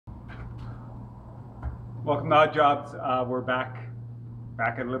Welcome to Odd Jobs. We're back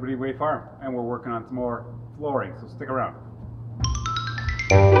at Liberty Way Farm, and we're working on some more flooring, so stick around.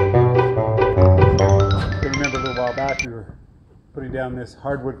 You remember a little while back we were putting down this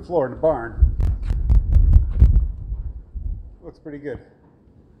hardwood floor in the barn. Looks pretty good.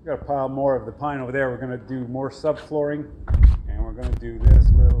 We've got a pile more of the pine over there. We're going to do more subflooring, and we're going to do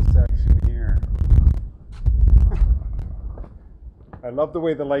this little section here. I love the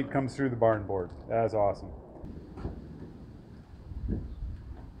way the light comes through the barn board. That's awesome.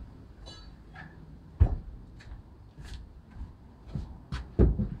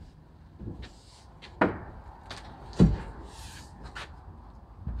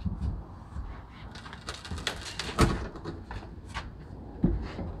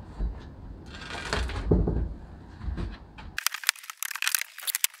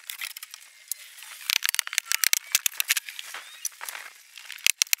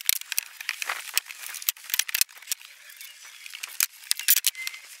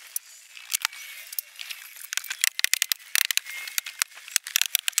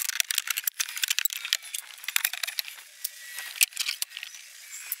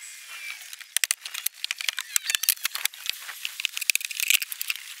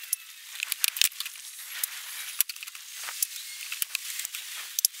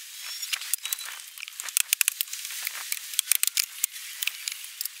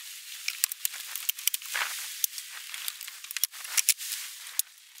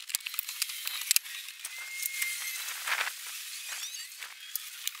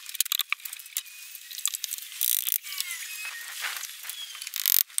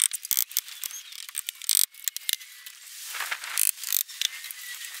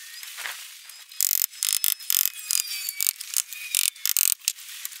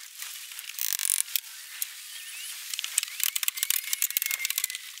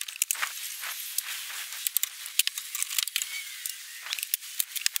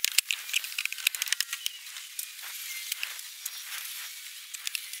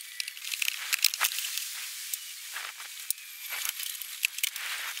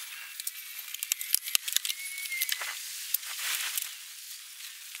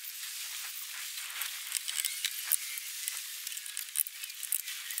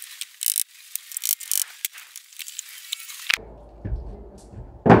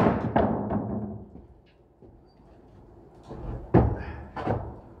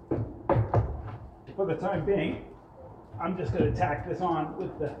 For the time being, I'm just going to tack this on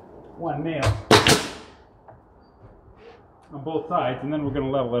with the one nail on both sides, and then we're going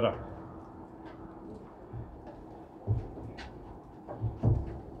to level it up.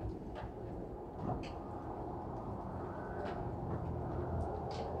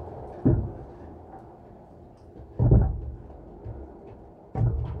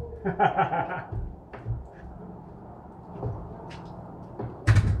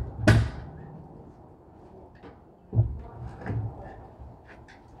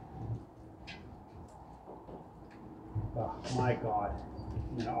 Oh my God,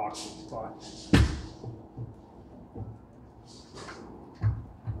 I'm in an awkward spot.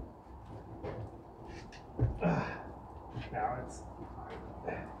 Now it's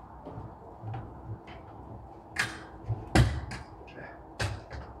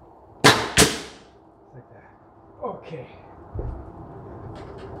like that. Okay.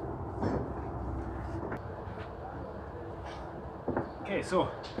 Okay, so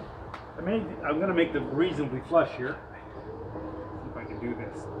I'm going to make them reasonably flush here. If I can do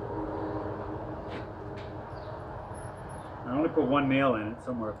this. I only put one nail in it,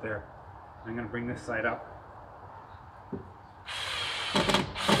 somewhere up there. I'm going to bring this side up.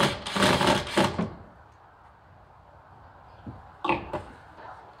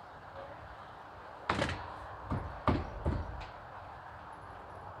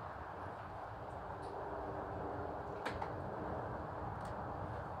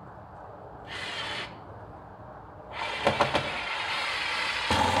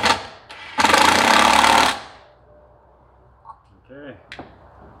 Okay.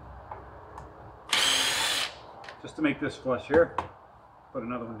 Just to make this flush here, put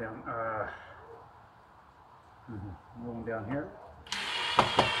another one down. Another one down here.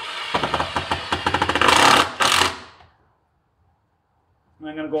 And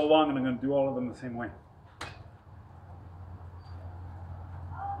I'm going to go along and I'm going to do all of them the same way.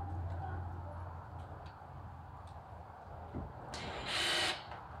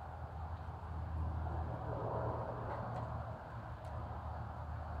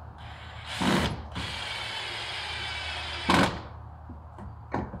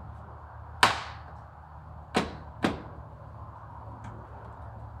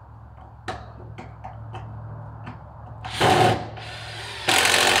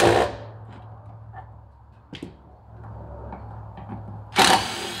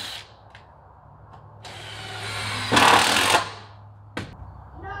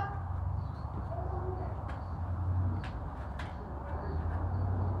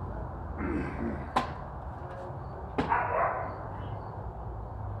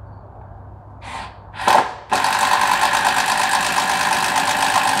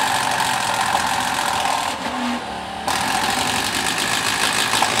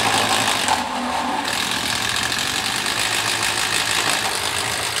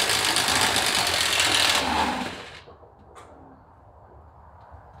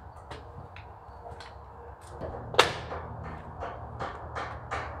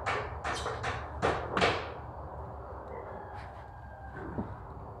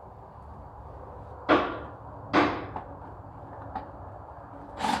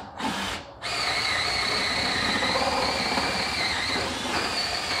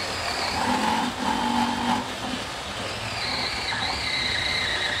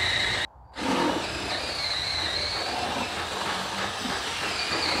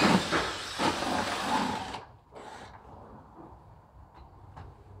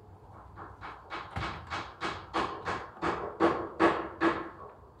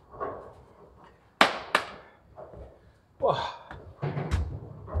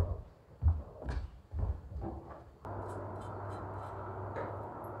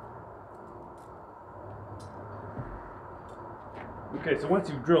 Okay, so once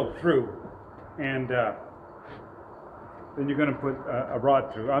you've drilled through, and then you're going to put a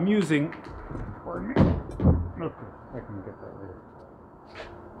rod through. I'm using, pardon me, okay, I can get that later.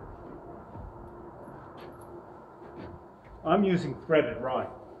 I'm using threaded rod.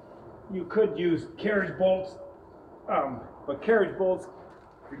 You could use carriage bolts, but carriage bolts,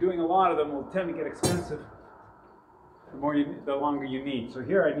 if you're doing a lot of them, will tend to get expensive the longer you need. So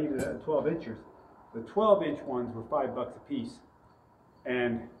here I needed 12 inches. The 12-inch ones were $5 a piece,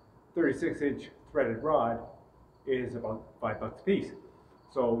 and 36-inch threaded rod is about $5 a piece.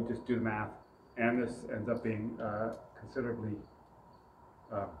 So we just do the math, and this ends up being considerably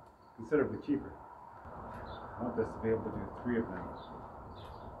cheaper. I want this to be able to do 3 of them.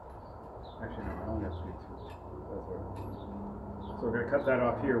 Actually, no, I only have to do 2. That's what. So we're going to cut that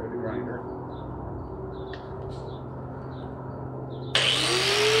off here with the grinder.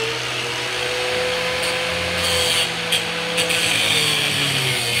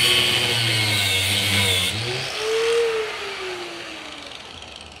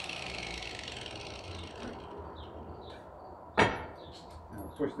 Now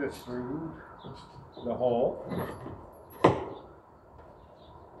push this through the hole.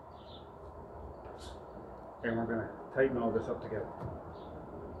 And we're going to tighten all this up together.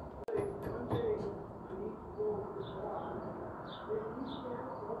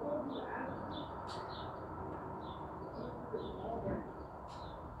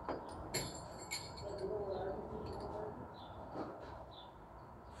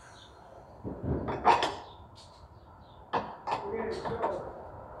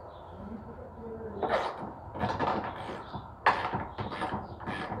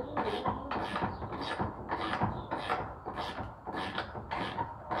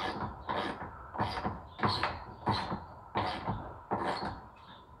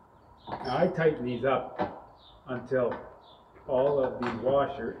 Now I tighten these up until all of the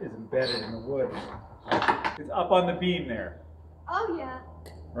washer is embedded in the wood. It's up on the beam there. Oh yeah.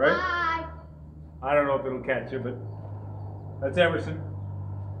 Right? Bye. I don't know if it'll catch you, but that's Emerson.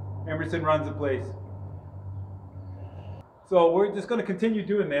 Emerson runs the place. So we're just going to continue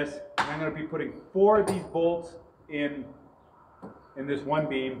doing this. I'm going to be putting 4 of these bolts in this one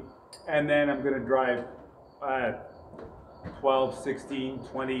beam, and then I'm going to drive 12, 16,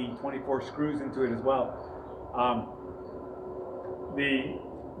 20, 24 screws into it as well. The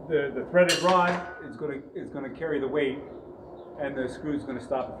threaded rod is going to carry the weight, and the screw is going to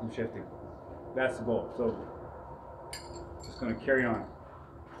stop it from shifting. That's the goal. So just going to carry on.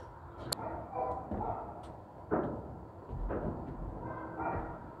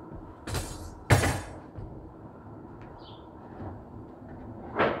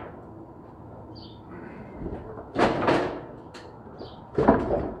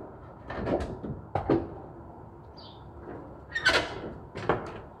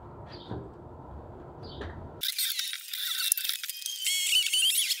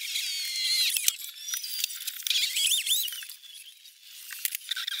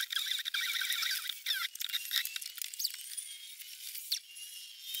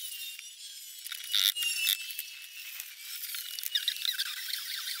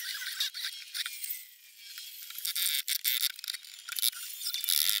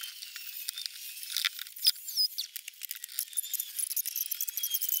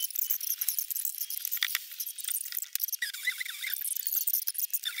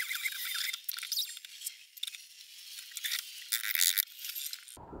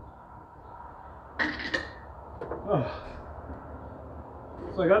 Oh.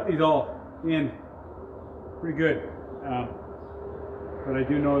 So I got these all in pretty good, but I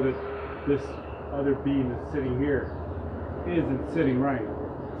do know that this other beam that's sitting here isn't sitting right.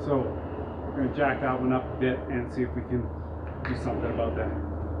 So we're going to jack that one up a bit and see if we can do something about that.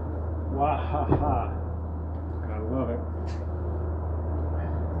 Wow, gotta love it.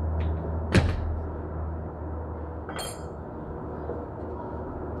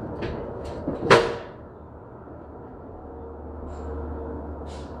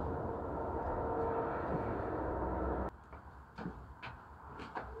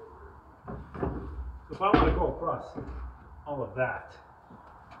 If I want to go across all of that,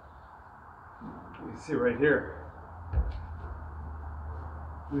 you see right here,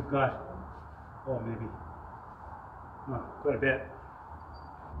 we've got, oh, maybe, quite a bit.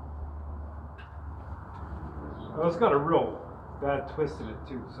 Well, it's got a real bad twist in it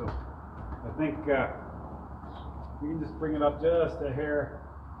too, so I think we can just bring it up just a hair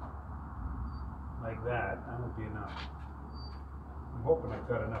like that. That would be enough. I'm hoping I've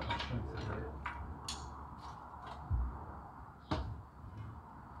got enough expenses here.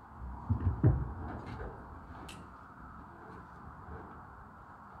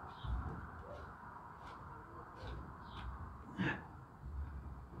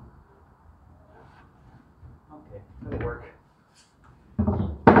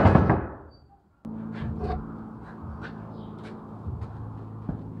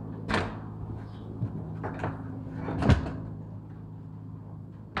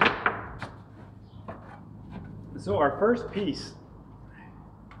 So our first piece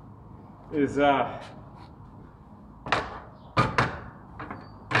is how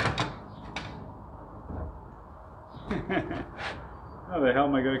the hell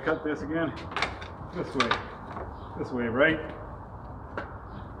am I going to cut this again? This way, right?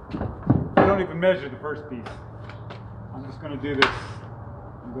 I don't even measure the first piece. I'm just going to do this.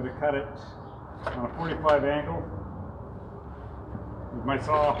 I'm going to cut it on a 45 angle with my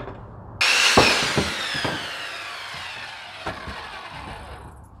saw.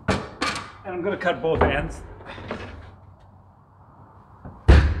 And I'm going to cut both ends.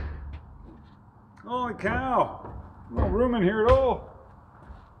 Holy cow! No room in here at all.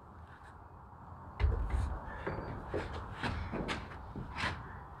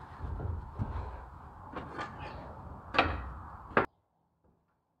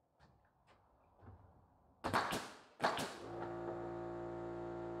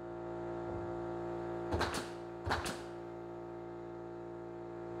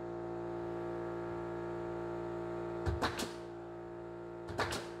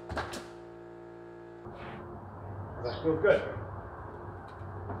 That feels good.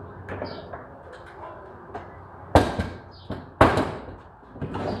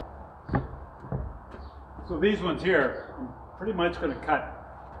 So these ones here, I'm pretty much going to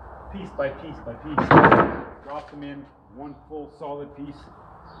cut piece by piece by piece. Drop them in one full solid piece.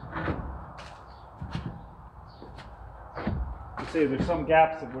 Let's say there's some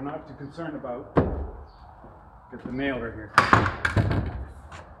gaps that we're not too concerned about. Get the nail right here.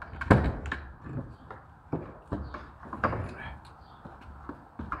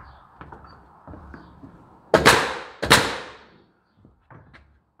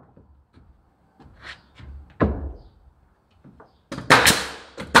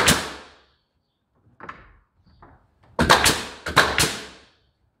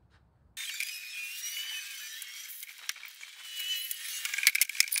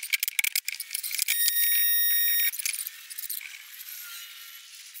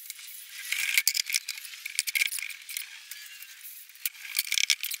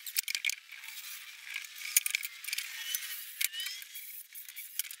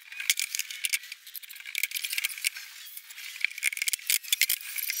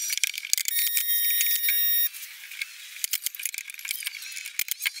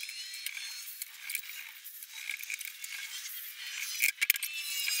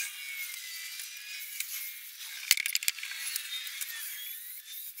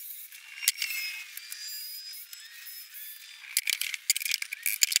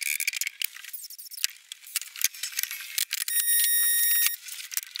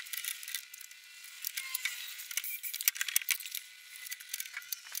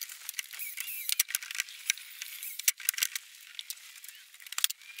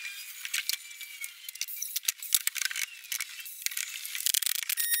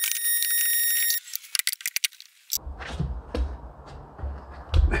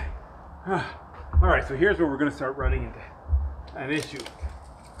 Alright, so here's where we're going to start running into an issue.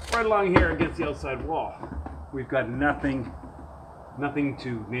 Right along here against the outside wall, we've got nothing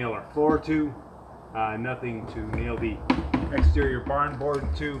to nail our floor to, nothing to nail the exterior barn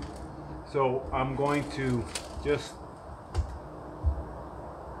board to. So I'm going to just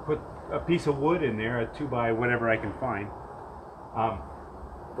put a piece of wood in there, a 2x whatever I can find,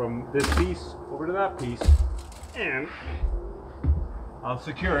 from this piece over to that piece, and I'll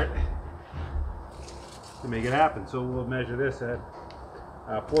secure it to make it happen. So we'll measure this at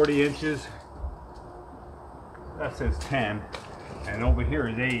 40 inches. That says 10, and over here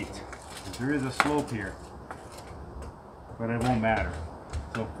is 8. There is a slope here, but it won't matter.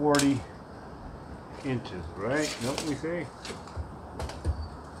 So 40 inches, right? What we say?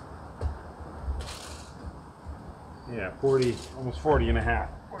 Yeah, 40, almost 40 and a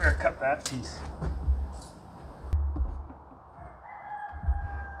half. We're gonna cut that piece.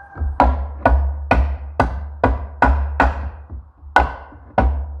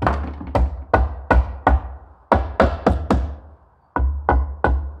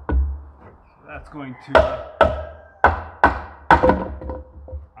 That's going to,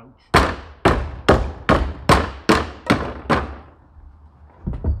 ouch.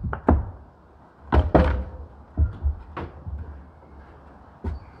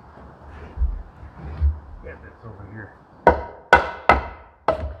 Get this over here.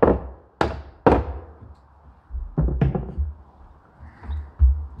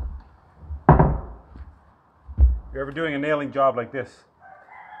 If you're ever doing a nailing job like this,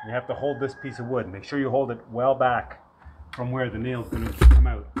 you have to hold this piece of wood. Make sure you hold it well back from where the nail's going to come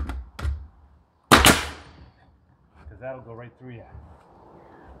out, because that'll go right through you.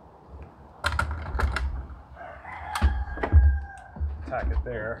 tack it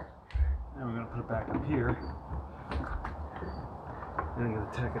there. Now we're going to put it back up here. And I'm going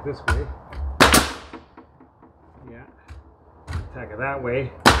to tack it this way. Yeah. Tack it that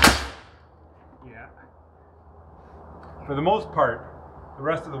way. Yeah. For the most part, the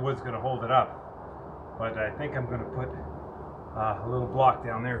rest of the wood's going to hold it up. But I think I'm going to put a little block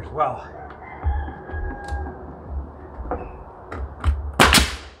down there as well.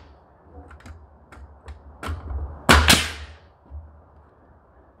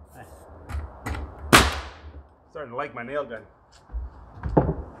 Starting to like my nail gun.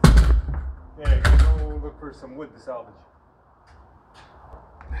 Yeah, I'm gonna go look for some wood to salvage.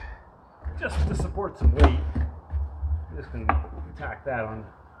 Just to support some weight, I'm just gonna tack that on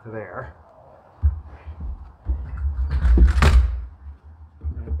to there.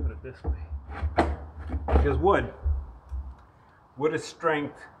 I'm gonna put it this way. Because wood's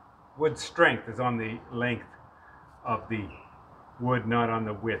strength is on the length of the wood, not on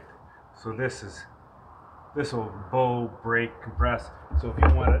the width. So this will bow, break, compress. So if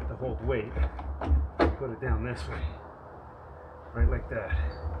you want it to hold weight, put it down this way, right like that.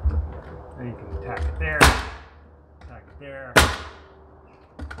 Then you can tack it there, tack it there.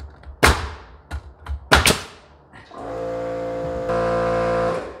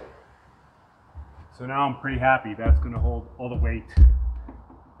 So now I'm pretty happy. That's going to hold all the weight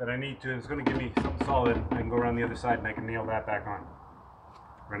that I need to. It's going to give me something solid. I can go around the other side and I can nail that back on.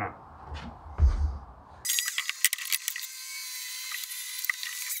 Right on.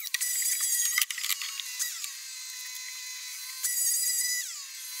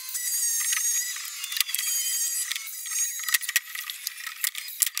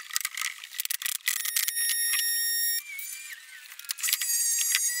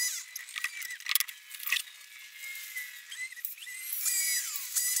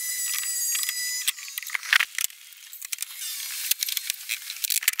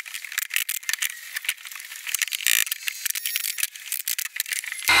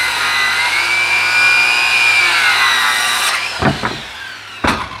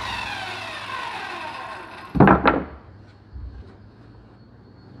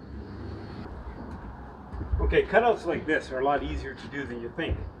 Okay, cutouts like this are a lot easier to do than you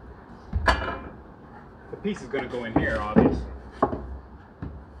think. The piece is going to go in here, obviously,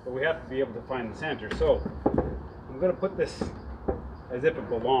 but we have to be able to find the center. So I'm going to put this as if it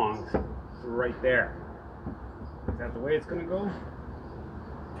belongs right there. Is that the way it's going to go?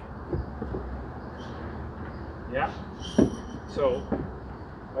 Yeah. So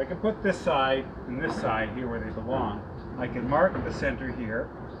I can put this side and this side here where they belong. I can mark the center here.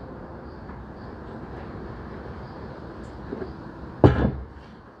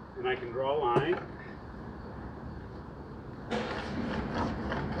 And I can draw a line.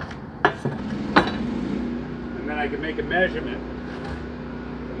 And then I can make a measurement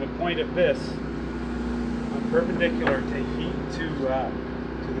from the point of this perpendicular to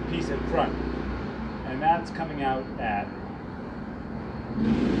the piece in front. And that's coming out at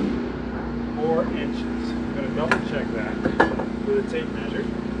 4 inches. I'm going to double check that with a tape measure.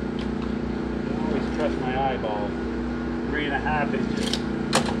 I always trust my eyeball. 3.5 inches.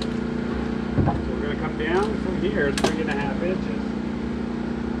 So we're going to come down from here 3.5 inches.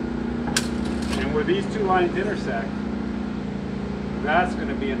 And where these two lines intersect, that's going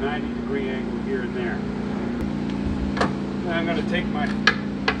to be a 90-degree angle here and there. Then I'm going to take my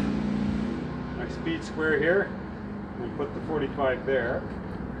speed square here and put the 45 there.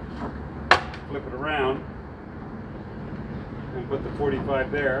 Flip it around and put the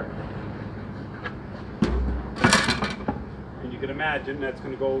 45 there. And you can imagine that's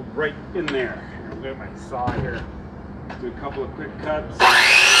going to go right in there. I'll get my saw here. Do a couple of quick cuts.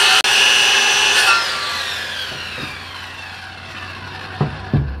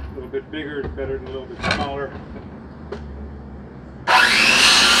 A little bit bigger is better than a little bit smaller.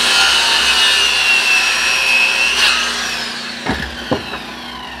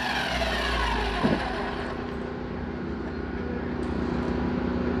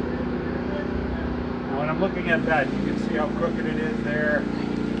 Looking at that, you can see how crooked it is there,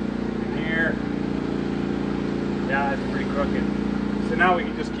 and here. Yeah, it's pretty crooked. So now we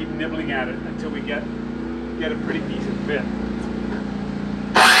can just keep nibbling at it until we get a pretty decent fit.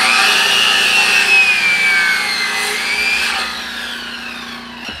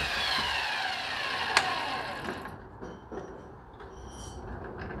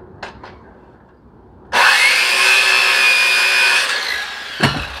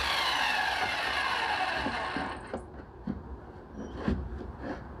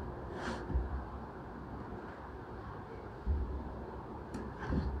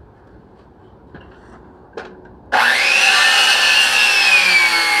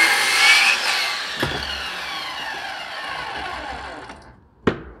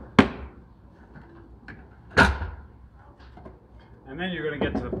 And then you're going to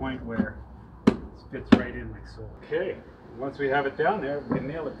get to the point where it fits right in like so. Okay, once we have it down there, we can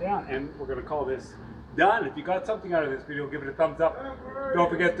nail it down, and we're going to call this done. If you got something out of this video, give it a thumbs up. Don't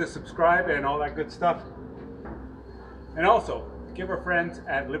forget to subscribe and all that good stuff. And also, give our friends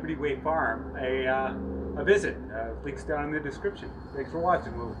at Liberty Way Farm a visit. Links down in the description. Thanks for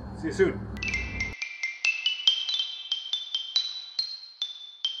watching. We'll see you soon.